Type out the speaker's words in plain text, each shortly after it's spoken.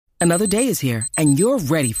Another day is here, and you're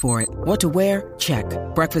ready for it. What to wear? Check.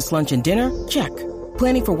 Breakfast, lunch, and dinner? Check.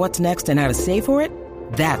 Planning for what's next and how to save for it?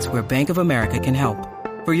 That's where Bank of America can help.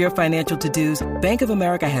 For your financial to-dos, Bank of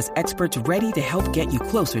America has experts ready to help get you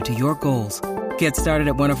closer to your goals. Get started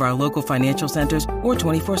at one of our local financial centers or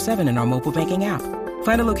 24/7 in our mobile banking app.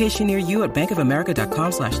 Find a location near you at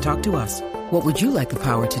bankofamerica.com/talktous. What would you like the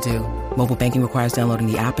power to do? Mobile banking requires downloading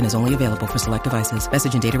the app and is only available for select devices.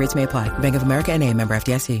 Message and data rates may apply. Bank of America N.A., member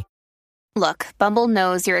FDIC. Look, Bumble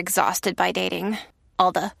knows you're exhausted by dating.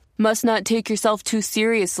 All the must not take yourself too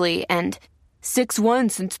seriously and 6'1"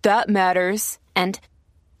 since that matters. And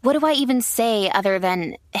what do I even say other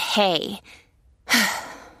than, hey?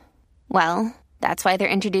 Well, that's why they're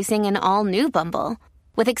introducing an all-new Bumble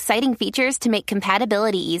with exciting features to make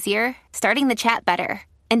compatibility easier, starting the chat better,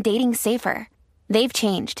 and dating safer. They've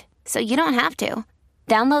changed, so you don't have to.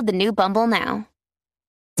 Download the new Bumble now.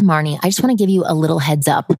 Marnie, I just want to give you a little heads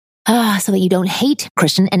up so that you don't hate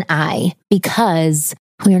Christian and I, because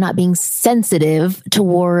we are not being sensitive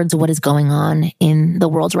towards what is going on in the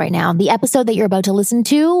world right now. The episode that you're about to listen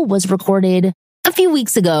to was recorded a few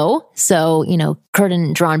weeks ago. So,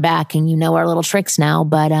 curtain drawn back and our little tricks now,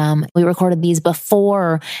 but we recorded these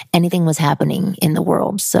before anything was happening in the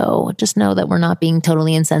world. So just know that we're not being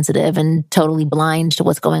totally insensitive and totally blind to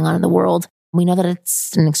what's going on in the world. We know that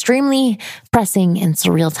it's an extremely pressing and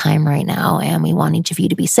surreal time right now, and we want each of you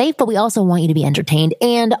to be safe, but we also want you to be entertained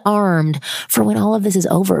and armed for when all of this is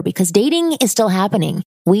over, because dating is still happening.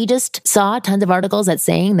 We just saw tons of articles that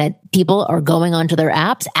saying that people are going onto their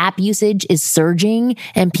apps. App usage is surging,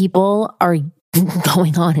 and people are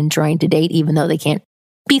going on and trying to date even though they can't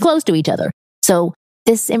be close to each other. So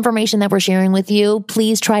this information that we're sharing with you,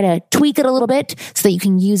 please try to tweak it a little bit so that you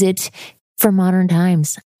can use it for modern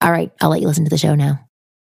times. All right, I'll let you listen to the show now.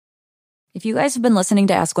 If you guys have been listening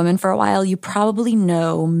to Ask Women for a while, you probably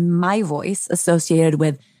know my voice associated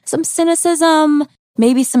with some cynicism,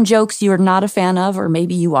 maybe some jokes you're not a fan of, or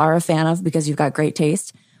maybe you are a fan of because you've got great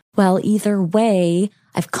taste. Well, either way,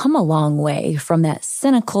 I've come a long way from that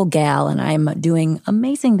cynical gal, and I'm doing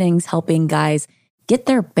amazing things helping guys get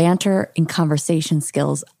their banter and conversation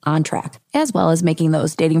skills on track, as well as making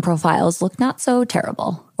those dating profiles look not so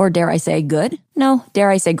terrible. Or dare I say good? No, dare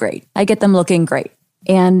I say great. I get them looking great.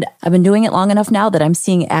 And I've been doing it long enough now that I'm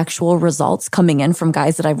seeing actual results coming in from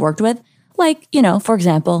guys that I've worked with. Like, for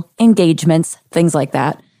example, engagements, things like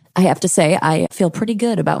that. I have to say, I feel pretty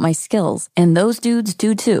good about my skills, and those dudes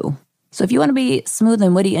do too. So if you want to be smooth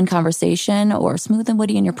and witty in conversation or smooth and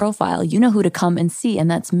witty in your profile, you know who to come and see, and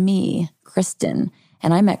that's me, Kristen.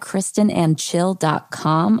 And I'm at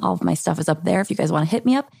KristenandChill.com. All of my stuff is up there if you guys want to hit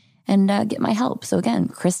me up and get my help. So again,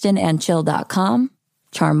 KristenandChill.com.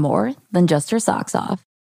 Charm more than just her socks off.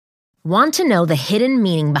 Want to know the hidden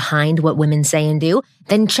meaning behind what women say and do?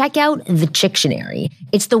 Then check out The Chictionary.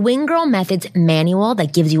 It's the Wing Girl Method's manual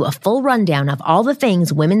that gives you a full rundown of all the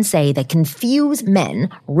things women say that confuse men,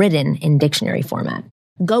 written in dictionary format.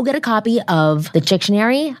 Go get a copy of The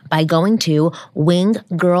Chictionary by going to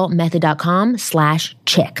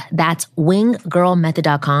winggirlmethod.com/chick. That's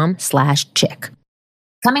winggirlmethod.com/chick.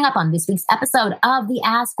 Coming up on this week's episode of the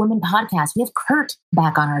Ask Women podcast, we have Kurt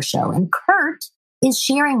back on our show. And Kurt is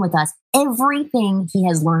sharing with us everything he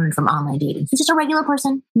has learned from online dating. He's just a regular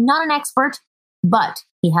person, not an expert, but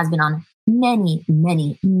he has been on many,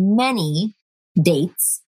 many, many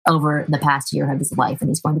dates over the past year of his life.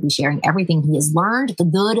 And he's going to be sharing everything he has learned, the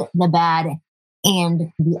good, the bad,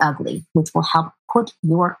 and the ugly, which will help put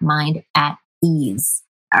your mind at ease.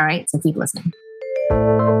 All right, so keep listening.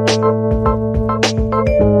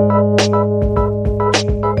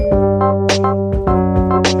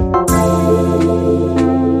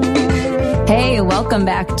 Hey, welcome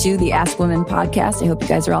back to the Ask Women podcast. I hope you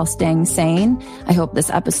guys are all staying sane. I hope this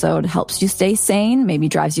episode helps you stay sane, maybe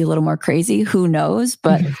drives you a little more crazy. Who knows?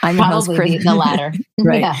 But I'm your host, Kristen. The latter.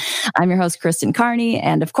 Right. Yeah. I'm your host, Kristen Carney.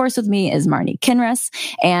 And of course, with me is Marnie Kinrys.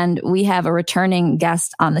 And we have a returning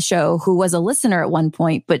guest on the show who was a listener at one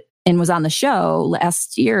point, and was on the show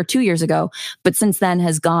last year or 2 years ago, but since then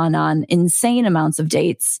has gone on insane amounts of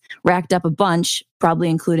dates, racked up a bunch,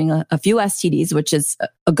 probably including a few STDs, which is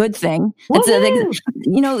a good thing. That's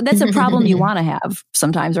a problem you want to have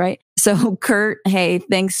sometimes, right? So Kurt, hey,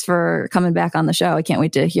 thanks for coming back on the show. I can't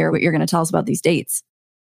wait to hear what you're going to tell us about these dates.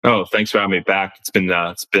 Oh, thanks for having me back. It's been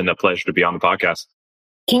a pleasure to be on the podcast.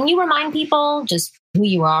 Can you remind people just who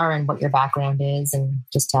you are and what your background is, and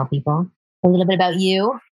just tell people a little bit about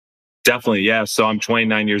you? Definitely, yeah. So I'm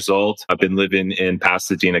 29 years old. I've been living in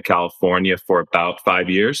Pasadena, California for about 5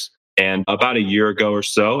 years. And about a year ago or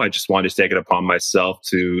so, I just wanted to take it upon myself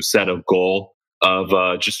to set a goal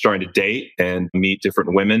of just starting to date and meet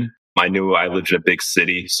different women. I knew I lived in a big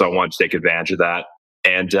city, so I wanted to take advantage of that.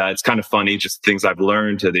 And it's kind of funny, just things I've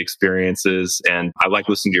learned to the experiences. And I like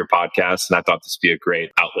listening to your podcast, and I thought this would be a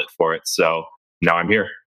great outlet for it. So now I'm here.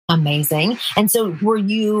 Amazing. And so were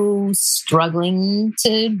you struggling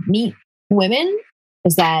to meet women?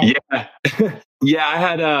 Is that... Yeah. Yeah, I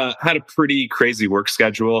had a pretty crazy work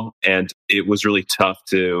schedule, and it was really tough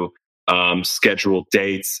to schedule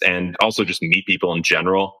dates and also just meet people in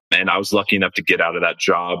general. And I was lucky enough to get out of that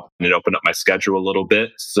job and it opened up my schedule a little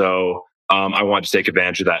bit. So I wanted to take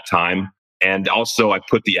advantage of that time. And also I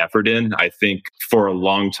put the effort in. I think for a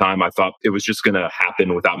long time, I thought it was just going to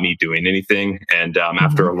happen without me doing anything. And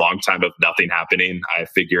after a long time of nothing happening, I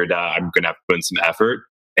figured I'm going to have to put in some effort.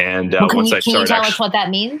 And once I started... Can you tell us what that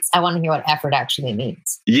means? I want to hear what effort actually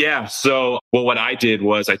means. Yeah. So, what I did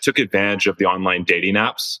was I took advantage of the online dating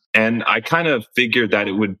apps, and I kind of figured that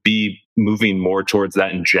it would be moving more towards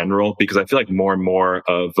that in general, because I feel like more and more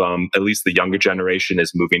of at least the younger generation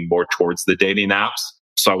is moving more towards the dating apps.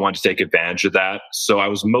 So I wanted to take advantage of that. So I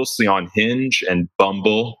was mostly on Hinge and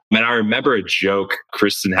Bumble. And I remember a joke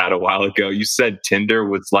Kristen had a while ago. You said Tinder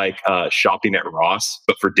was like shopping at Ross,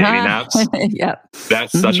 but for dating apps. Yeah.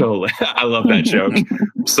 That's such I love that joke.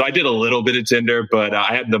 So I did a little bit of Tinder, but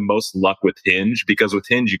I had the most luck with Hinge, because with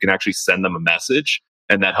Hinge, you can actually send them a message,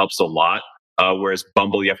 and that helps a lot. Whereas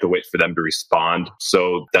Bumble, you have to wait for them to respond.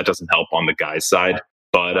 So that doesn't help on the guy's side.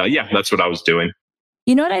 But yeah, that's what I was doing.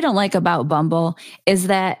 You know what I don't like about Bumble is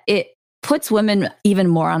that it puts women even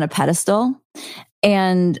more on a pedestal.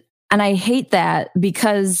 And I hate that,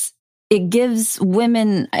 because it gives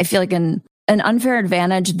women, I feel like, an unfair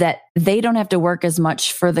advantage that they don't have to work as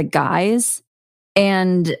much for the guys.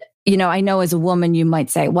 And, you know, I know as a woman, you might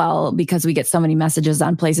say, well, because we get so many messages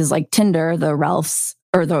on places like Tinder, the Ralphs,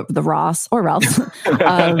 or the Ross or Ralphs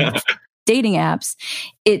dating apps,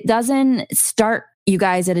 it doesn't start you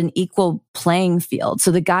guys at an equal playing field.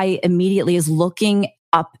 So the guy immediately is looking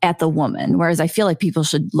up at the woman, whereas I feel like people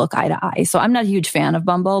should look eye to eye. So I'm not a huge fan of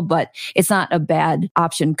Bumble, but it's not a bad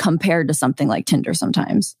option compared to something like Tinder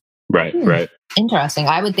sometimes. Right, right. Interesting.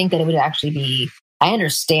 I would think that it would actually be... I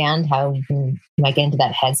understand how you might get into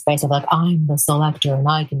that headspace of like, I'm the selector and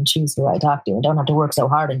I can choose who I talk to and don't have to work so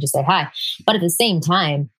hard and just say hi. But at the same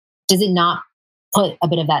time, does it not put a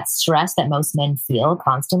bit of that stress that most men feel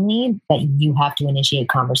constantly, that you have to initiate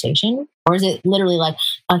conversation? Or is it literally like,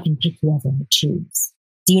 I can pick whoever I choose?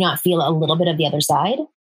 Do you not feel a little bit of the other side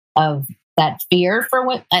of that fear for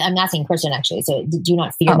what... I'm asking Kristen actually. So do you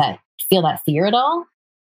not feel that fear at all?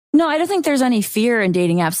 No, I don't think there's any fear in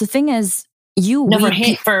dating apps. The thing is,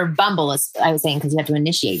 for Bumble, I was saying, because you have to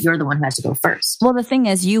initiate. You're the one who has to go first. Well, the thing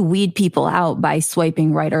is, you weed people out by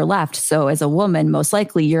swiping right or left. So as a woman, most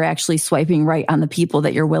likely you're actually swiping right on the people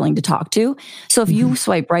that you're willing to talk to. So if you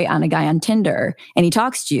swipe right on a guy on Tinder and he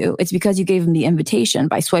talks to you, it's because you gave him the invitation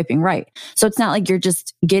by swiping right. So it's not like you're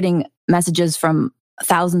just getting messages from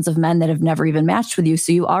thousands of men that have never even matched with you.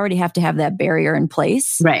 So you already have to have that barrier in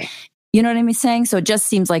place. Right. You know what I'm saying? So it just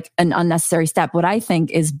seems like an unnecessary step. What I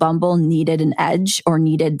think is Bumble needed an edge or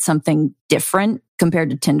needed something different compared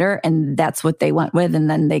to Tinder. And that's what they went with. And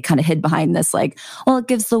then they kind of hid behind this, like, well, it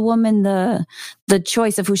gives the woman the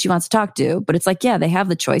choice of who she wants to talk to. But it's like, yeah, they have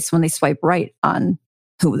the choice when they swipe right on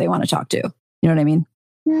who they want to talk to. You know what I mean?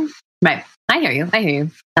 Right. I hear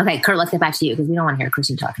you. Okay, Kurt, let's get back to you, because we don't want to hear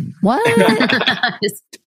Kristen talking. What? Just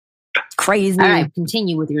crazy. All right,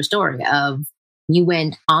 continue with your story of... You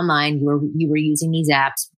went online, you were using these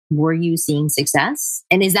apps. Were you seeing success?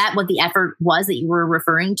 And is that what the effort was that you were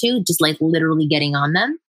referring to? Just like literally getting on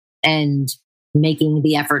them and making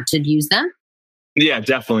the effort to use them? Yeah,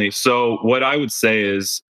 definitely. So what I would say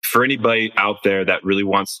is, for anybody out there that really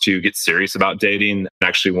wants to get serious about dating and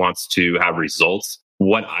actually wants to have results,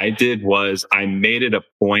 what I did was I made it a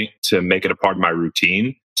point to make it a part of my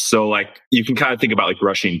routine. So like, you can kind of think about like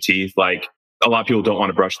brushing teeth. Like, a lot of people don't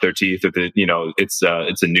want to brush their teeth, or it's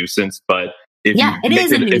a nuisance. But it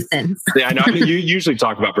is a nuisance. Yeah, I know. I mean, you usually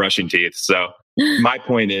talk about brushing teeth. So my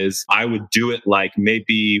point is, I would do it like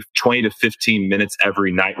maybe 20 to 15 minutes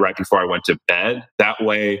every night right before I went to bed. That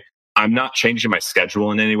way, I'm not changing my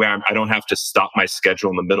schedule in any way. I don't have to stop my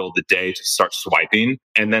schedule in the middle of the day to start swiping.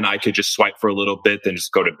 And then I could just swipe for a little bit, then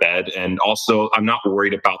just go to bed. And also, I'm not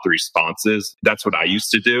worried about the responses. That's what I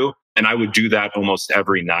used to do. And I would do that almost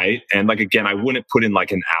every night. And like, again, I wouldn't put in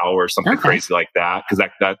like an hour or something crazy like that, because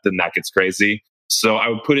that gets crazy. So I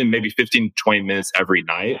would put in maybe 15 to 20 minutes every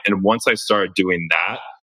night. And once I started doing that,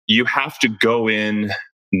 you have to go in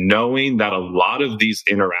knowing that a lot of these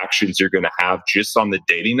interactions you're going to have just on the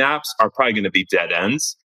dating apps are probably going to be dead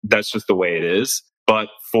ends. That's just the way it is. But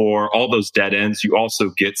for all those dead ends, you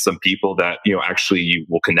also get some people that, actually you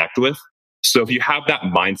will connect with. So if you have that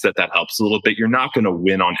mindset, that helps a little bit. You're not going to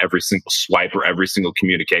win on every single swipe or every single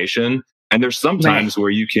communication. And there's some times where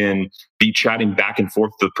you can be chatting back and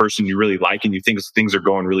forth with the person you really like and you think things are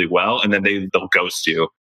going really well, and then they'll ghost you.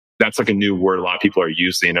 That's like a new word a lot of people are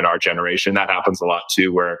using in our generation. That happens a lot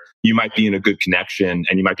too, where you might be in a good connection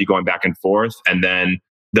and you might be going back and forth, and then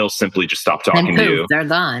they'll simply just stop talking to you. They're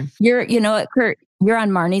gone. You know what, Kurt? You're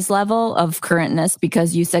on Marnie's level of currentness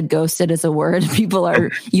because you said ghosted is a word people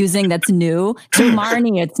are using that's new. To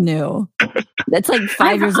Marnie, it's new. That's like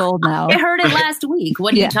 5 years old now. I heard it last week.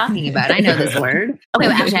 What are you talking about? I know this word. Okay,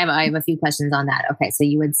 well, actually, I have a few questions on that. Okay, so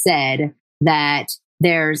you had said that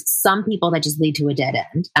there's some people that just lead to a dead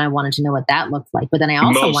end. And I wanted to know what that looked like. But then I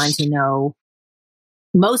also wanted to know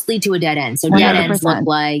mostly to a dead end. So 100%. Dead ends look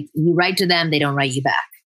like you write to them, they don't write you back.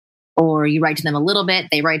 Or you write to them a little bit,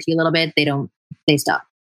 they write to you a little bit, they stop.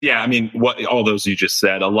 Yeah, I mean, all those you just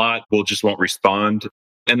said, a lot won't respond.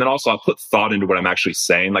 And then also I'll put thought into what I'm actually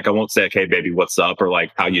saying. Like I won't say, okay, baby, what's up? Or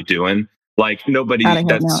like, how you doing? Like nobody's going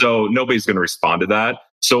to respond to that.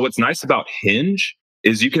 So what's nice about Hinge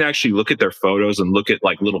is you can actually look at their photos and look at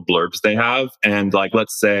like little blurbs they have. And like,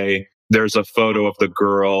 let's say there's a photo of the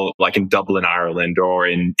girl like in Dublin, Ireland or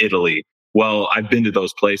in Italy. Well, I've been to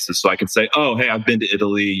those places, so I can say, oh, hey, I've been to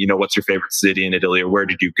Italy. What's your favorite city in Italy, or where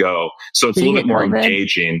did you go? So it's a little bit more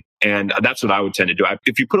engaging. And that's what I would tend to do.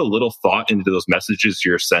 If you put a little thought into those messages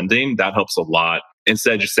you're sending, that helps a lot.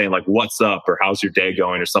 Instead of just saying like, what's up, or how's your day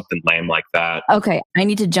going, or something lame like that. Okay, I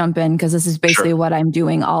need to jump in because this is basically what I'm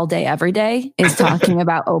doing all day, every day, is talking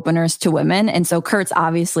about openers to women. And so Kurt's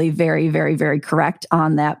obviously very, very, very correct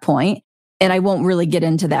on that point. And I won't really get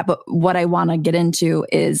into that. But what I want to get into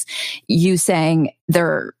is you saying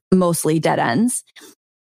they're mostly dead ends.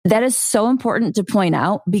 That is so important to point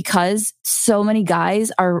out because so many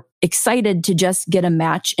guys are excited to just get a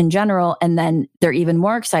match in general. And then they're even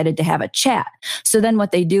more excited to have a chat. So then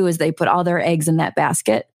what they do is they put all their eggs in that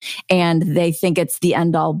basket and they think it's the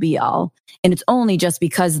end all be all. And it's only just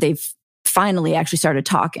because they've finally actually started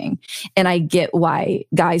talking. And I get why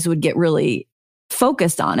guys would get really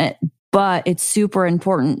focused on it. But it's super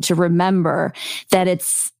important to remember that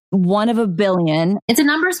it's one of a billion. It's a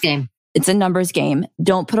numbers game. It's a numbers game.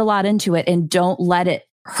 Don't put a lot into it and don't let it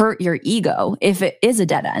hurt your ego if it is a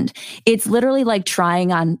dead end. It's literally like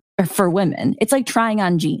trying on, for women, it's like trying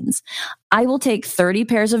on jeans. I will take 30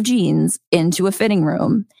 pairs of jeans into a fitting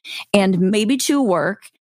room and maybe 2 work.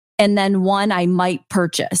 And then 1 I might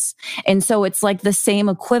purchase. And so it's like the same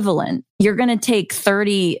equivalent. You're going to take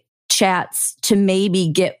 30 chats to maybe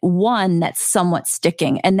get 1 that's somewhat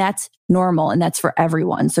sticking, and that's normal and that's for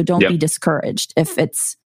everyone. So don't be discouraged if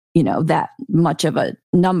it's, that much of a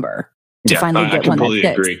number to finally get one that sticks. I completely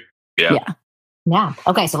agree. Yeah.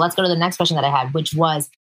 Okay. So let's go to the next question that I had, which was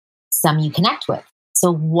some you connect with.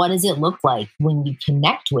 So what does it look like when you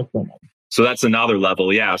connect with women? So that's another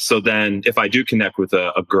level. Yeah. So then if I do connect with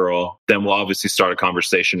a girl, then we'll obviously start a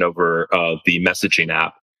conversation over the messaging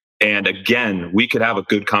app. And again, we could have a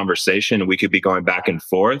good conversation and we could be going back and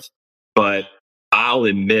forth, but I'll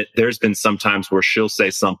admit there's been some times where she'll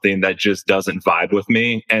say something that just doesn't vibe with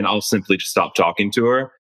me and I'll simply just stop talking to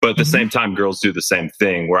her. But at the same time, girls do the same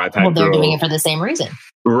thing where I've had they're doing it for the same reason.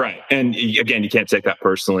 Right. And again, you can't take that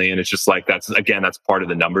personally. And it's just like, that's part of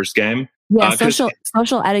the numbers game. Yeah.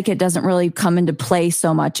 Social etiquette doesn't really come into play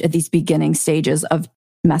so much at these beginning stages of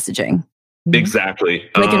messaging. Exactly.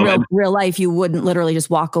 Like in real life, you wouldn't literally just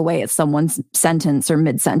walk away at someone's sentence or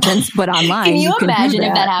mid-sentence, but online. Can you imagine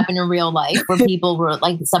if that happened in real life where people were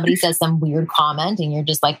like, somebody says some weird comment and you're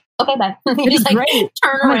just like, okay, bye. You just like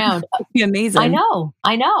turn around. It'd be amazing.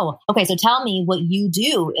 I know. Okay. So tell me what you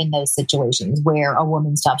do in those situations where a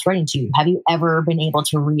woman stops writing to you. Have you ever been able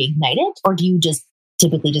to reignite it? Or do you just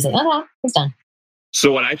typically just say, okay, it's done?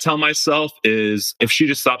 So what I tell myself is if she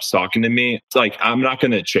just stops talking to me, it's like, I'm not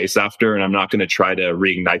going to chase after her and I'm not going to try to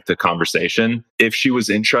reignite the conversation. If she was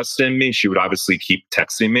interested in me, she would obviously keep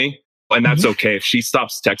texting me. And that's okay. If she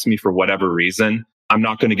stops texting me for whatever reason, I'm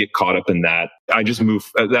not going to get caught up in that. I just move.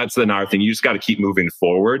 That's another thing. You just got to keep moving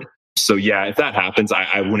forward. So yeah, if that happens,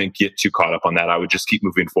 I wouldn't get too caught up on that. I would just keep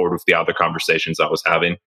moving forward with the other conversations I was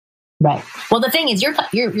having. Right. Well, the thing is,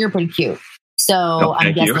 you're pretty cute. So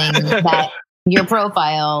I'm guessing that your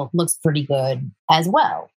profile looks pretty good as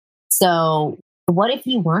well. So what if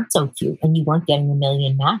you weren't so cute and you weren't getting a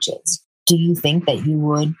million matches? Do you think that you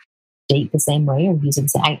would date the same way or use it?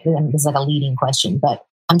 This is like a leading question, but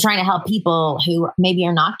I'm trying to help people who maybe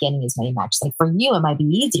are not getting as many matches. Like for you, it might be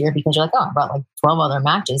easier because you're like, oh, I've got like 12 other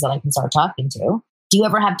matches that I can start talking to. Do you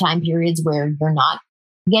ever have time periods where you're not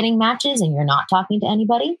getting matches and you're not talking to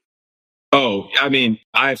anybody? Oh, I mean,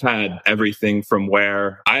 I've had everything from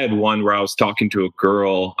where I had one where I was talking to a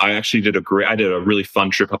girl. I actually did a really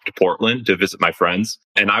fun trip up to Portland to visit my friends.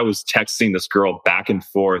 And I was texting this girl back and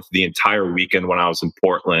forth the entire weekend when I was in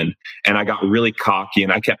Portland. And I got really cocky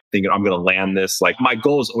and I kept thinking, I'm going to land this. Like, my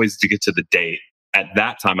goal is always to get to the date. At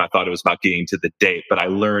that time, I thought it was about getting to the date. But I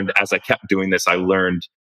learned as I kept doing this, I learned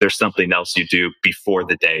there's something else you do before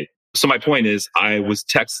the date. So my point is, I was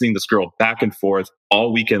texting this girl back and forth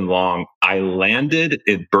all weekend long. I landed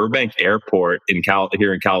at Burbank Airport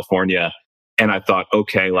here in California. And I thought,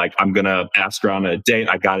 okay, like, I'm going to ask her on a date.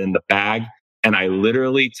 I got in the bag and I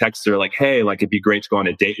literally texted her like, hey, like, it'd be great to go on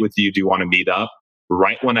a date with you. Do you want to meet up?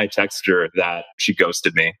 Right when I texted her that, she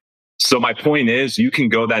ghosted me. So my point is, you can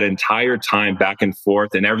go that entire time back and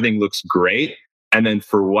forth and everything looks great. And then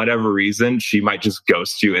for whatever reason, she might just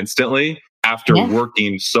ghost you instantly after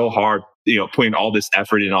working so hard, putting all this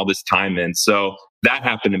effort and all this time in. So that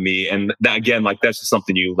happened to me. And that, again, like, that's just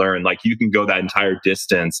something you learn. Like, you can go that entire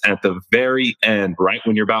distance. And at the very end, right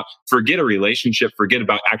when you're about, forget a relationship, forget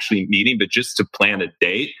about actually meeting, but just to plan a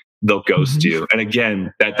date, they'll ghost you. And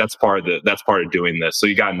again, that's part of doing this. So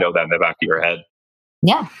you got to know that in the back of your head.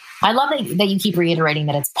 Yeah. I love that you keep reiterating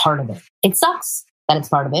that it's part of it. It sucks that it's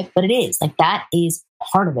part of it, but it is. Like, that is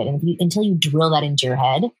part of it. And until you drill that into your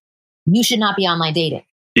head, you should not be online dating.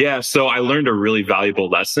 Yeah. So I learned a really valuable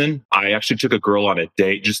lesson. I actually took a girl on a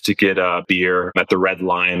date just to get a beer at the Red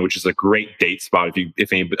Lion, which is a great date spot.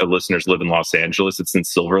 If any listeners live in Los Angeles, it's in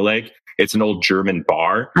Silver Lake. It's an old German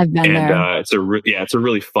bar. I've been there. It's a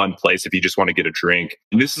really fun place if you just want to get a drink.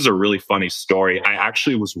 And this is a really funny story. I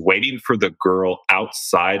actually was waiting for the girl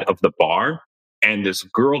outside of the bar, and this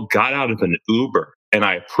girl got out of an Uber, and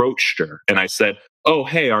I approached her and I said, oh,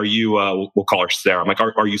 hey, are you, we'll call her Sarah. I'm like,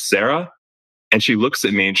 are you Sarah? And she looks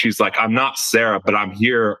at me and she's like, I'm not Sarah, but I'm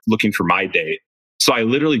here looking for my date. So I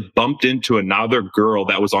literally bumped into another girl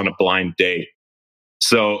that was on a blind date.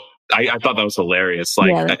 So I thought that was hilarious.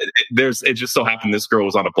 Like, it just so happened this girl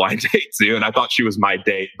was on a blind date too. And I thought she was my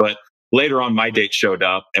date, but later on my date showed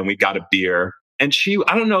up and we got a beer. And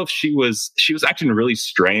I don't know if she was acting really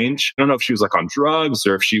strange. I don't know if she was like on drugs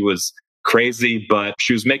or if she was crazy, but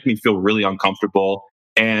she was making me feel really uncomfortable.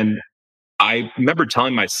 And I remember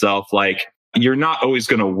telling myself, like, you're not always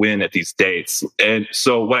going to win at these dates. And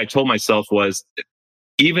so what I told myself was,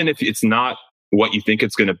 even if it's not what you think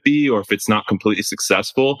it's going to be, or if it's not completely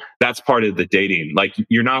successful, that's part of the dating. Like,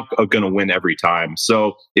 you're not going to win every time.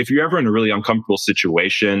 So if you're ever in a really uncomfortable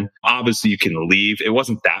situation, obviously you can leave. It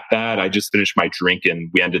wasn't that bad. I just finished my drink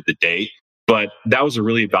and we ended the date. But that was a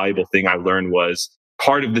really valuable thing I learned was,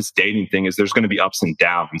 part of this dating thing is there's going to be ups and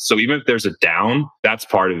downs. So even if there's a down, that's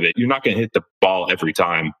part of it. You're not going to hit the ball every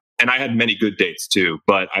time. And I had many good dates too,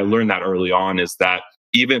 but I learned that early on is that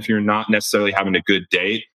even if you're not necessarily having a good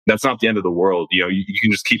date, that's not the end of the world. You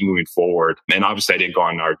can just keep moving forward. And obviously I didn't go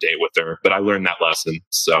on our date with her, but I learned that lesson.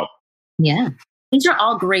 So yeah, these are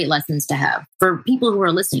all great lessons to have for people who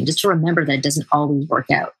are listening, just to remember that it doesn't always work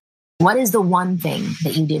out. What is the one thing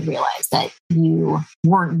that you did realize that you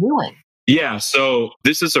weren't doing? Yeah. So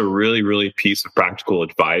this is a really, really piece of practical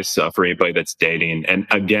advice for anybody that's dating. And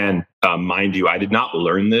again, mind you, I did not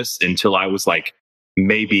learn this until I was like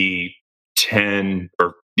maybe 10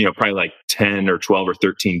 or, probably like 10 or 12 or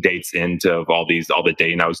 13 dates into all the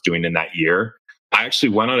dating I was doing in that year. I actually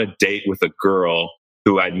went on a date with a girl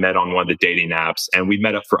who I'd met on one of the dating apps, and we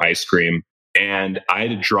met up for ice cream. And I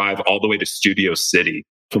had to drive all the way to Studio City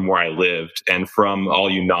from where I lived. And from all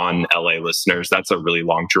you non-LA listeners, that's a really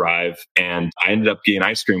long drive. And I ended up getting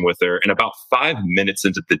ice cream with her. And about 5 minutes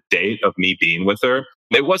into the date of me being with her,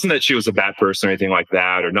 it wasn't that she was a bad person or anything like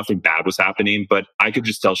that, or nothing bad was happening, but I could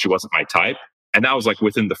just tell she wasn't my type. And that was like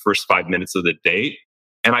within the first 5 minutes of the date.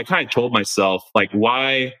 And I kind of told myself, like,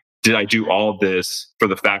 why did I do all this for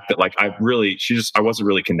the fact that, like, I wasn't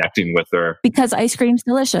really connecting with her? Because ice cream's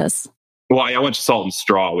delicious. Well, I went to Salt and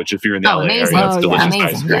Straw, which if you're in the LA area, it's delicious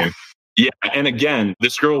ice cream. Yeah. And again,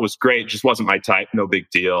 this girl was great, just wasn't my type, no big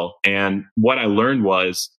deal. And what I learned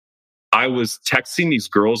was I was texting these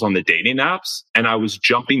girls on the dating apps and I was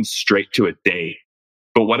jumping straight to a date.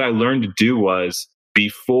 But what I learned to do was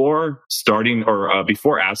before starting or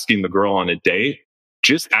before asking the girl on a date,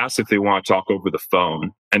 just ask if they want to talk over the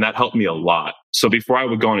phone. And that helped me a lot. So before I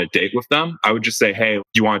would go on a date with them, I would just say, hey, do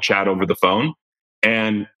you want to chat over the phone?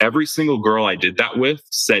 And every single girl I did that with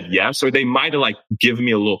said yes, or they might have like given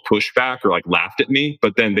me a little pushback or like laughed at me,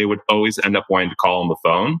 but then they would always end up wanting to call on the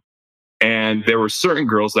phone. And there were certain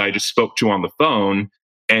girls that I just spoke to on the phone.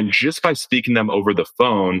 And just by speaking them over the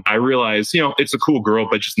phone, I realized, it's a cool girl,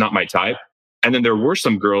 but just not my type. And then there were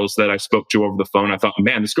some girls that I spoke to over the phone. I thought,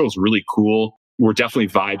 man, this girl's really cool. We're definitely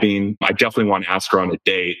vibing. I definitely want to ask her on a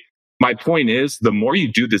date. My point is, the more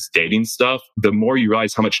you do this dating stuff, the more you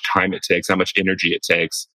realize how much time it takes, how much energy it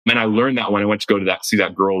takes. And I learned that when I went to go to see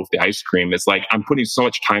that girl with the ice cream. It's like, I'm putting so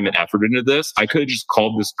much time and effort into this. I could have just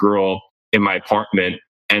called this girl in my apartment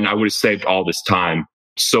and I would have saved all this time.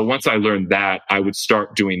 So once I learned that, I would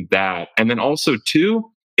start doing that. And then also too,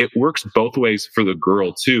 it works both ways for the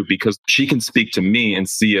girl too, because she can speak to me and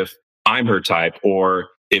see if I'm her type or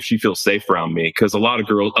if she feels safe around me. Because a lot of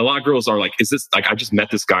girls are like, is this like, I just met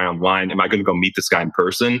this guy online. Am I going to go meet this guy in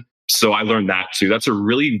person? So I learned that too. That's a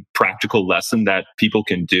really practical lesson that people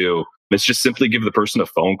can do. It's just simply give the person a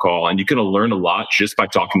phone call and you can learn a lot just by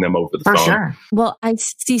talking to them over the phone. For sure. Well, I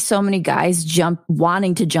see so many guys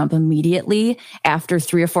wanting to jump immediately after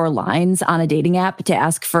 3 or 4 lines on a dating app to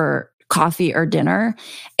ask for coffee or dinner.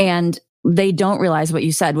 And they don't realize what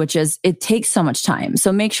you said, which is it takes so much time.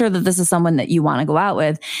 So make sure that this is someone that you want to go out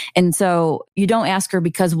with. And so you don't ask her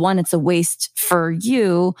because, one, it's a waste for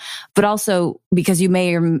you, but also because you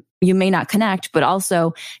may or you may not connect, but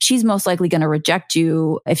also she's most likely going to reject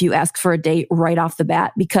you if you ask for a date right off the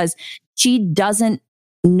bat because she doesn't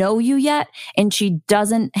know you yet and she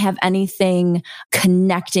doesn't have anything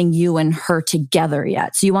connecting you and her together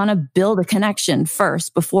yet. So you want to build a connection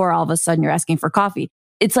first before all of a sudden you're asking for coffee.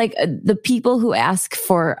 It's like the people who ask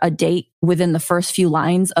for a date within the first few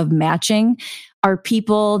lines of matching are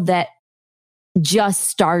people that just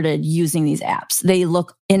started using these apps. They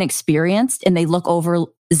look inexperienced and they look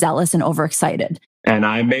overzealous and overexcited. And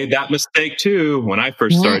I made that mistake too when I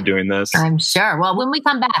first started doing this. I'm sure. Well, when we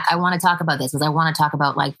come back, I want to talk about this because I want to talk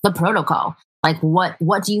about like the protocol. Like what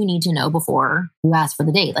do you need to know before you ask for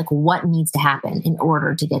the date? Like what needs to happen in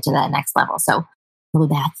order to get to that next level? So we'll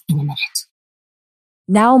be back in a minute.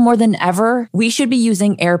 Now more than ever, we should be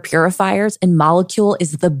using air purifiers, and Molekule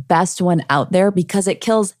is the best one out there because it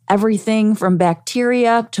kills everything from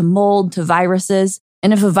bacteria to mold to viruses.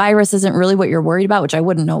 And if a virus isn't really what you're worried about, which I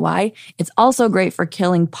wouldn't know why, it's also great for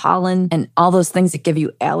killing pollen and all those things that give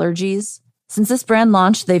you allergies. Since this brand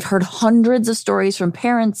launched, they've heard hundreds of stories from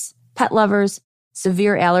parents, pet lovers,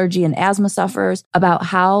 severe allergy and asthma sufferers about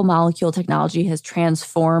how Molekule technology has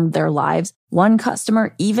transformed their lives. One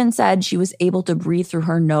customer even said she was able to breathe through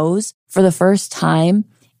her nose for the first time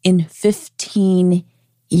in 15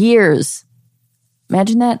 years.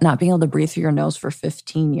 Imagine that, not being able to breathe through your nose for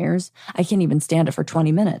 15 years. I can't even stand it for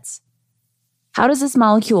 20 minutes. How does this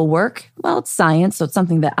molecule work? Well, it's science, so it's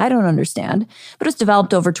something that I don't understand, but it's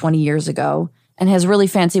developed over 20 years ago and has really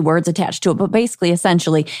fancy words attached to it. But basically,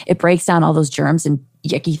 essentially, it breaks down all those germs and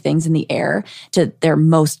yucky things in the air to their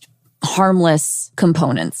most harmless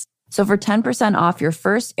components. So for 10% off your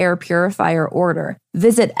first air purifier order,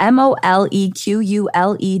 visit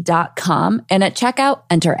molequle.com and at checkout,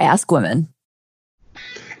 enter Ask Women.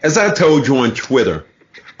 As I told you on Twitter,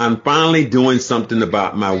 I'm finally doing something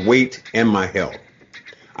about my weight and my health.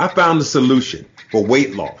 I found a solution for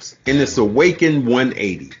weight loss, and it's Awaken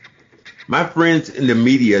 180. My friends in the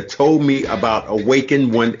media told me about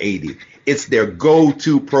Awaken 180. It's their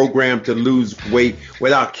go-to program to lose weight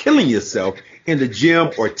without killing yourself in the gym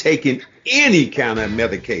or taking any kind of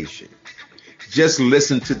medication. Just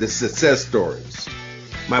listen to the success stories.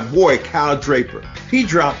 My boy Kyle Draper, he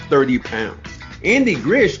dropped 30 pounds. Andy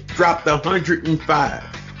Grish dropped 105.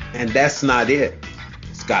 And that's not it.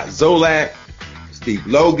 Scott Zolak, Steve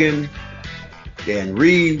Logan, Dan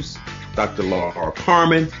Reeves, Dr. Laura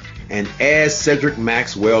Carmen, and add Cedric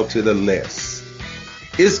Maxwell to the list.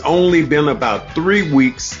 It's only been about 3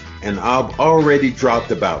 weeks and I've already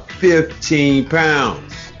dropped about 15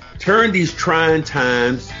 pounds. Turn these trying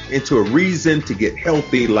times into a reason to get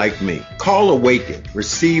healthy like me. Call Awaken.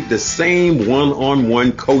 Receive the same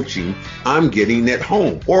one-on-one coaching I'm getting at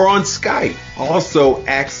home or on Skype. Also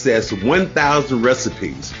access 1,000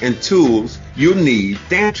 recipes and tools you need to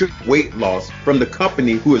dance weight loss from the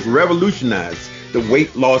company who has revolutionized the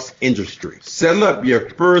weight loss industry. Set up your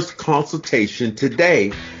first consultation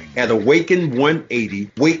today at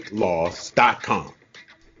awaken180weightloss.com.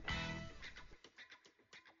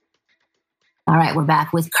 All right, we're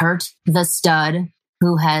back with Kurt the Stud,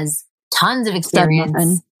 who has tons of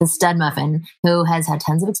experience. The Stud Muffin, who has had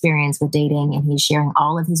tons of experience with dating, and he's sharing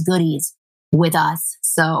all of his goodies with us.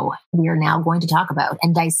 So we are now going to talk about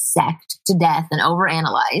and dissect to death and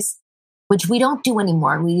overanalyze, which we don't do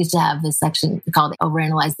anymore. We used to have this section called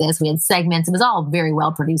Overanalyze This. We had segments. It was all very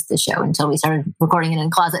well produced, this show, until we started recording it in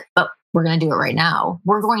a closet. But we're going to do it right now.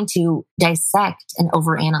 We're going to dissect and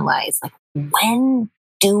overanalyze. Like, when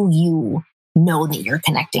do you know that you're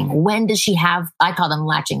connecting? When does she have, I call them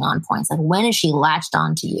latching on points. Like, when is she latched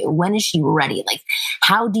onto you? When is she ready? Like,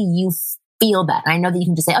 how do you feel that? And I know that you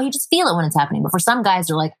can just say, oh, you just feel it when it's happening. But for some guys,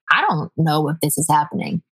 they're like, I don't know if this is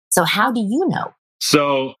happening. So how do you know?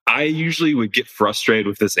 So I usually would get frustrated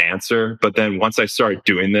with this answer, but then once I started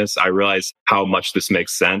doing this, I realized how much this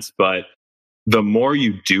makes sense. But the more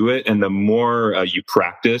you do it and the more you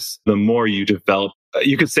practice, the more you develop,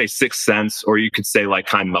 you could say sixth sense, or you could say like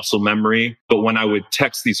kind of muscle memory. But when I would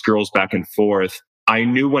text these girls back and forth, I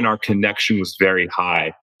knew when our connection was very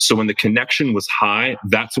high. So when the connection was high,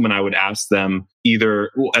 that's when I would ask them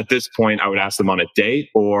either, well, at this point, I would ask them on a date,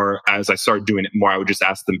 or as I started doing it more, I would just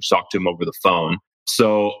ask them to talk to them over the phone.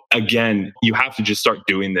 So again, you have to just start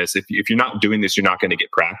doing this. If you're not doing this, you're not going to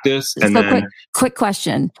get practice. And so then quick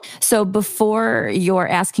question. So before you're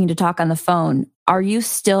asking to talk on the phone, are you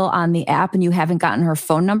still on the app and you haven't gotten her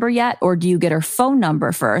phone number yet? Or do you get her phone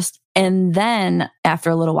number first and then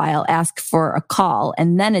after a little while ask for a call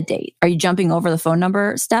and then a date? Are you jumping over the phone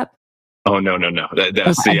number step? Oh, no.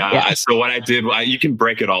 Okay, So what I did, you can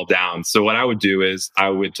break it all down. So what I would do is I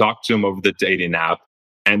would talk to him over the dating app.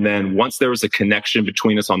 And then once there was a connection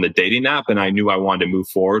between us on the dating app and I knew I wanted to move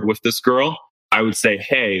forward with this girl, I would say,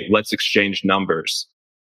 hey, let's exchange numbers.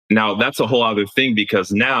 Now that's a whole other thing,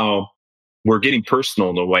 because now we're getting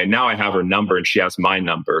personal in a way. Now I have her number and she has my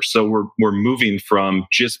number. So we're moving from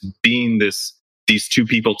just being these two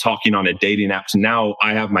people talking on a dating app to now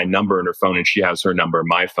I have my number in her phone and she has her number in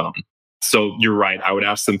my phone. So you're right. I would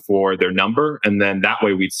ask them for their number and then that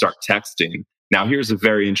way we'd start texting. Now here's a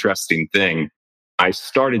very interesting thing. I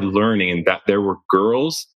started learning that there were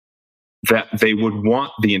girls that they would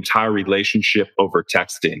want the entire relationship over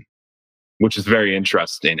texting, which is very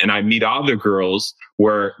interesting. And I meet other girls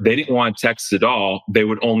where they didn't want to text at all. They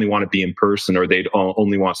would only want to be in person, or they'd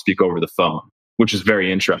only want to speak over the phone, which is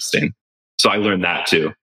very interesting. So I learned that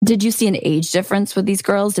too. Did you see an age difference with these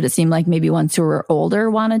girls? Did it seem like maybe ones who were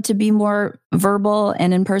older wanted to be more verbal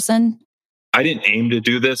and in person? I didn't aim to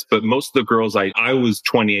do this, but most of the girls, I was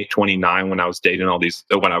 28, 29 when I was dating or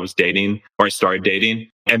I started dating.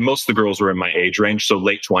 And most of the girls were in my age range, so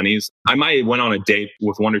late 20s. I might have went on a date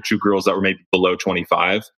with one or two girls that were maybe below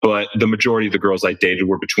 25, but the majority of the girls I dated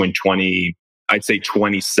were between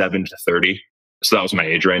 27 to 30. So that was my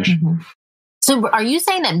age range. Mm-hmm. So are you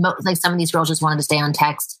saying that like some of these girls just wanted to stay on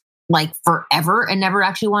text like forever and never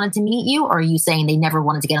actually wanted to meet you? Or are you saying they never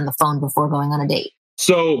wanted to get on the phone before going on a date?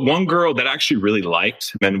 So one girl that I actually really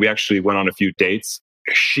liked, and we actually went on a few dates,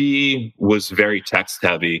 she was very text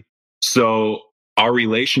heavy. So our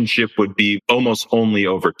relationship would be almost only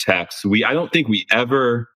over text. I don't think we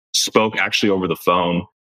ever spoke actually over the phone.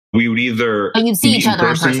 We would either... you'd see each other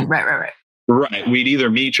in person. Right. Right. We'd either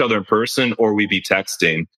meet each other in person or we'd be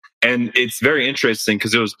texting. And it's very interesting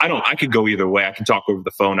because I could go either way. I can talk over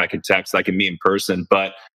the phone, I could text, I can meet in person,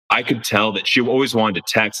 but I could tell that she always wanted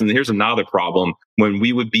to text. And here's another problem. When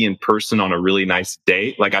we would be in person on a really nice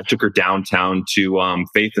date, like I took her downtown to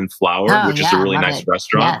Faith and Flower, which is a really nice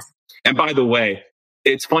restaurant. Yes. And by the way,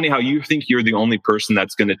 it's funny how you think you're the only person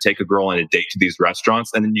that's going to take a girl on a date to these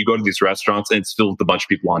restaurants. And then you go to these restaurants and it's filled with a bunch of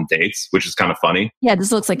people on dates, which is kind of funny. Yeah,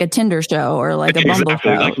 this looks like a Tinder show or like a Bumble show.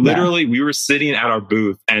 Like literally, we were sitting at our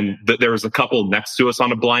booth and there was a couple next to us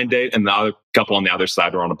on a blind date and the other couple on the other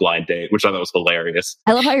side were on a blind date, which I thought was hilarious.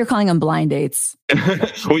 I love how you're calling them blind dates.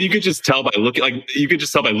 Well, you could just tell by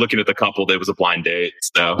looking at the couple that it was a blind date.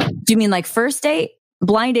 So, do you mean like first date?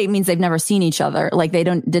 Blind date means they've never seen each other. Like they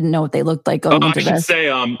didn't know what they looked like going into this. I should say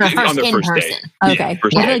on their first date. Okay.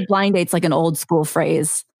 Yeah, I feel like blind date's like an old school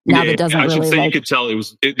phrase. Now that doesn't really. I should say you could tell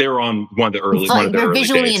they were on one of the early. It's like they're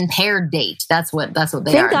visually impaired date. That's what they are.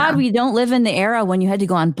 Thank God we don't live in the era when you had to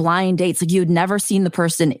go on blind dates. Like you'd never seen the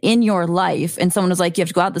person in your life, and someone was like, "You have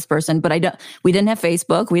to go out with this person." But we didn't have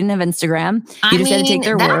Facebook. We didn't have Instagram. You just had to take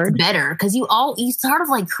their word. That's better because you sort of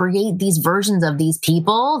like create these versions of these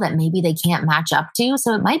people that maybe they can't match up to.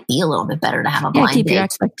 So it might be a little bit better to have a blind date. Keep your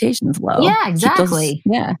expectations low. Yeah, exactly.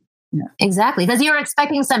 Yeah, exactly. Because you're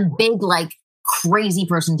expecting some big like crazy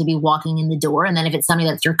person to be walking in the door, and then if it's somebody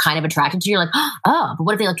that you're kind of attracted to, you're like, oh, but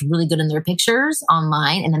what if they look really good in their pictures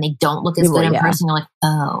online and then they don't look as good in person? You're like,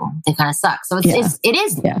 oh, they kind of suck. So it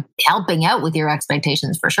is helping out with your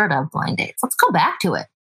expectations for sure to have blind dates. Let's go back to it.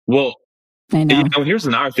 Well, I know. Here's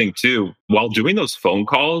another thing too. While doing those phone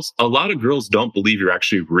calls, a lot of girls don't believe you're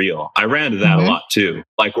actually real. I ran into that a lot too.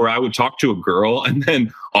 Like where I would talk to a girl and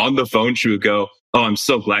then on the phone she would go, oh, I'm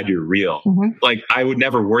so glad you're real. Like I would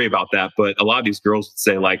never worry about that. But a lot of these girls would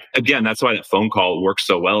say like, again, that's why that phone call works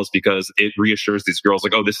so well is because it reassures these girls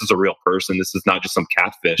like, oh, this is a real person. This is not just some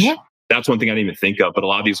catfish. Yeah. that's one thing I didn't even think of. But a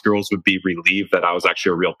lot of these girls would be relieved that I was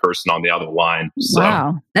actually a real person on the other line. So.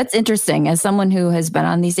 Wow. That's interesting. As someone who has been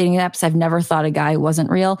on these dating apps, I've never thought a guy wasn't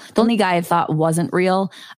real. The only guy I thought wasn't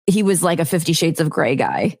real, he was like a 50 Shades of Grey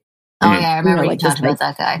guy. Oh yeah, I remember like you talked about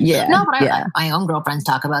that guy. Yeah. No, but my own girlfriends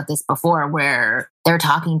talk about this before, where they're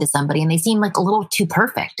talking to somebody and they seem like a little too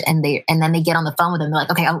perfect, and then they get on the phone with them. They're like,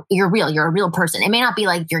 okay, you're real. You're a real person. It may not be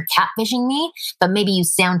like you're catfishing me, but maybe you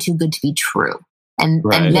sound too good to be true. And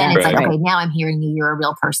then it's like, okay, now I'm hearing you. You're a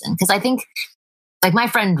real person. Because I think, like my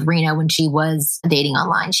friend Rena, when she was dating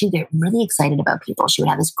online, she would get really excited about people. She would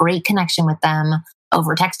have this great connection with them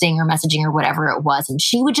over texting or messaging or whatever it was. And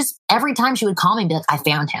she would just, every time she would call me and be like, I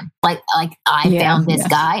found him. Like I found this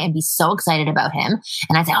guy, and be so excited about him.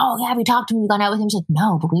 And I'd say, oh yeah, have you talked to him? We gone out with him? She's like,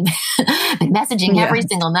 no, but we've been messaging every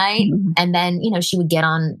single night. Mm-hmm. And then, she would get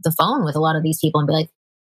on the phone with a lot of these people and be like,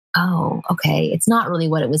 oh, okay, it's not really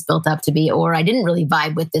what it was built up to be, or I didn't really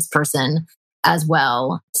vibe with this person as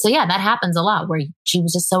well. So yeah, that happens a lot, where she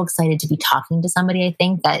was just so excited to be talking to somebody, I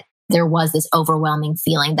think, that there was this overwhelming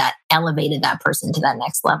feeling that elevated that person to that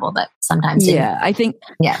next level that sometimes I think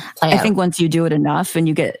once you do it enough and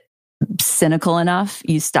you get cynical enough,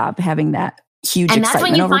 you stop having that huge and that's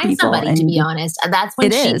excitement when you over find people. Somebody, to be honest,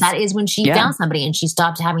 that is when she found somebody, and she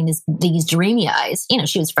stopped having these dreamy eyes.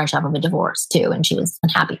 She was fresh off of a divorce too, and she was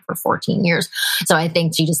unhappy for 14 years. So I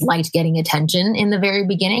think she just liked getting attention in the very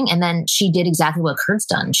beginning, and then she did exactly what Kurt's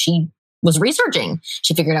done. She was researching.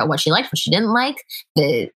 She figured out what she liked, what she didn't like,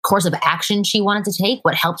 the course of action she wanted to take,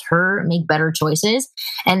 what helped her make better choices.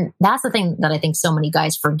 And that's the thing that I think so many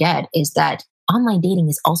guys forget, is that online dating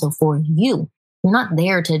is also for you. You're not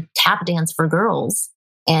there to tap dance for girls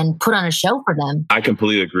and put on a show for them. I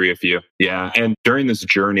completely agree with you. Yeah. And during this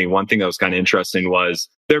journey, one thing that was kind of interesting was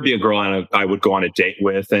there'd be a girl I would go on a date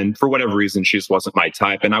with, and for whatever reason, she just wasn't my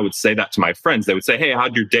type. And I would say that to my friends. They would say, hey,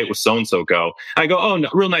 how'd your date with so-and-so go? I go, oh, no,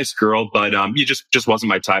 real nice girl, but you just wasn't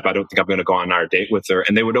my type. I don't think I'm going to go on our date with her.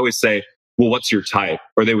 And they would always say, well, what's your type?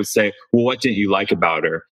 Or they would say, well, what didn't you like about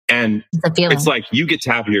her? And it's like, you get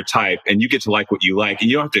to have your type and you get to like what you like,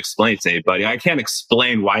 and you don't have to explain it to anybody. I can't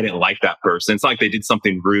explain why I didn't like that person. It's not like they did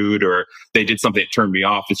something rude or they did something that turned me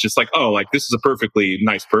off. It's just like, oh, like this is a perfectly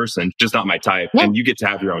nice person, just not my type. Yeah. And you get to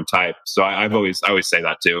have your own type. So I always say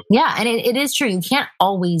that too. Yeah. And it is true. You can't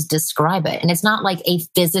always describe it. And it's not like a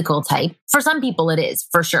physical type. For some people it is,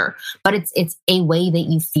 for sure. But it's a way that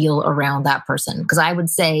you feel around that person. Because I would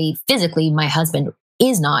say physically, my husband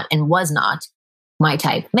is not and was not my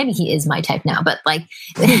type. Maybe he is my type now, but but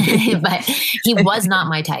he was not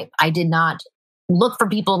my type. I did not look for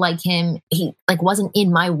people like him. He wasn't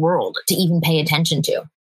in my world to even pay attention to.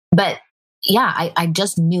 But yeah, I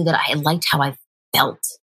just knew that I liked how I felt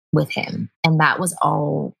with him. And that was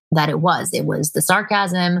all that it was. It was the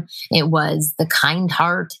sarcasm. It was the kind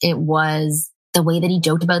heart. It was the way that he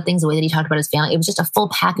joked about things, the way that he talked about his family. It was just a full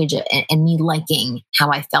package, and me liking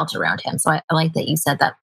how I felt around him. So I like that you said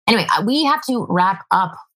that. Anyway, we have to wrap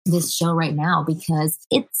up this show right now because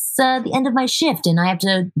it's the end of my shift, and I have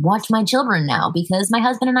to watch my children now because my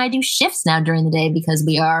husband and I do shifts now during the day because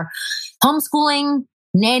we are homeschooling,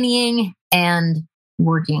 nannying, and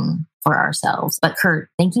working for ourselves. But Kurt,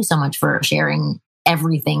 thank you so much for sharing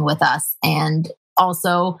everything with us, and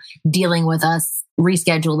also dealing with us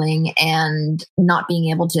rescheduling and not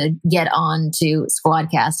being able to get on to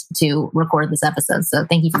Squadcast to record this episode. So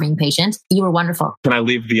thank you for being patient. You were wonderful. Can I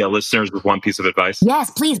leave the listeners with one piece of advice?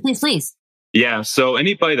 Yes, please. Yeah. So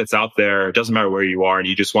anybody that's out there, it doesn't matter where you are and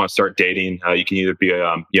you just want to start dating, you can either be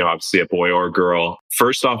obviously a boy or a girl.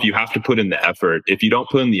 First off, you have to put in the effort. If you don't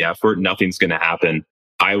put in the effort, nothing's going to happen.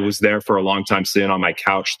 I was there for a long time sitting on my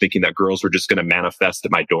couch thinking that girls were just going to manifest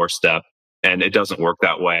at my doorstep. And it doesn't work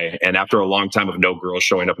that way. And after a long time of no girls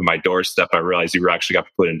showing up at my doorstep, I realized you actually got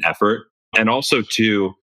to put in effort. And also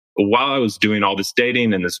too, while I was doing all this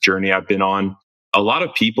dating and this journey I've been on, a lot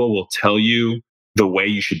of people will tell you the way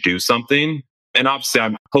you should do something. And obviously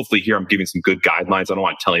I'm giving some good guidelines. I don't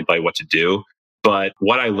want to tell anybody what to do. But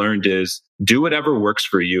what I learned is do whatever works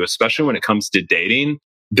for you, especially when it comes to dating.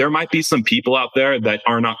 There might be some people out there that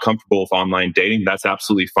are not comfortable with online dating. That's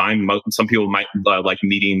absolutely fine. Some people might like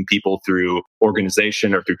meeting people through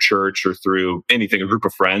organization or through church or through anything, a group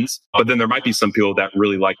of friends. But then there might be some people that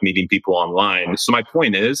really like meeting people online. So my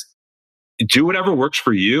point is, do whatever works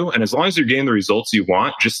for you. And as long as you're getting the results you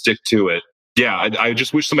want, just stick to it. Yeah, I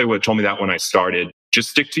just wish somebody would have told me that when I started. Just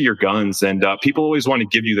stick to your guns. And people always want to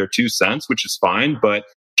give you their 2 cents, which is fine. But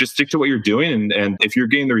just stick to what you're doing. And if you're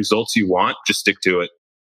getting the results you want, just stick to it.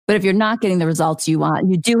 But if you're not getting the results you want,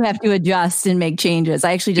 you do have to adjust and make changes.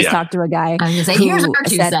 I actually just talked to a guy. I was going to say, here's our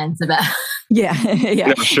 2 cents about. Yeah.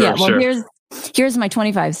 No, sure, Well, sure. Here's my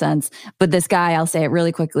 25 cents. But this guy, I'll say it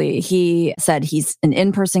really quickly. He said he's an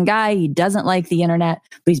in-person guy. He doesn't like the internet,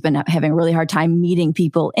 but he's been having a really hard time meeting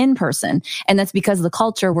people in person. And that's because the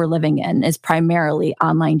culture we're living in is primarily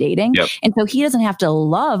online dating. Yep. And so he doesn't have to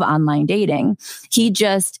love online dating. He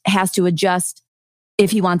just has to adjust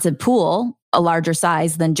if he wants a pool a larger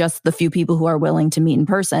size than just the few people who are willing to meet in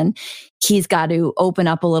person. He's got to open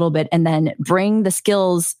up a little bit and then bring the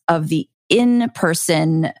skills of the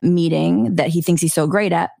in-person meeting that he thinks he's so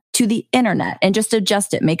great at to the internet and just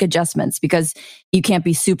adjust it, make adjustments, because you can't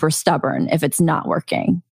be super stubborn if it's not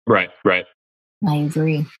working. Right. I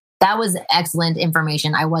agree. That was excellent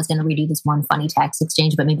information. I was going to read you this one funny text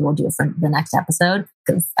exchange, but maybe we'll do it for the next episode,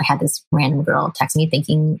 because I had this random girl text me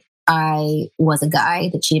thinking I was a guy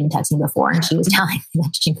that she had been texting before, and she was telling me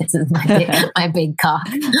that she misses my big cock.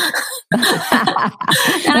 And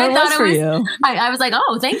I thought it was you. I was like,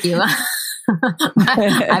 oh, thank you.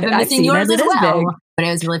 I've been missing yours as well. But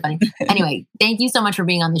it was really funny. Anyway, thank you so much for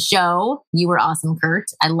being on the show. You were awesome, Kurt.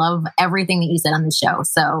 I love everything that you said on the show.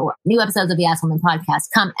 So new episodes of the Ask Women podcast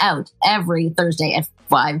come out every Thursday at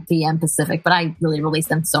 5 p.m. Pacific, but I really release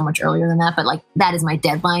them so much earlier than that. But like, that is my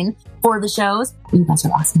deadline for the shows. You guys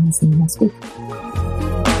are awesome. I'll see you next week.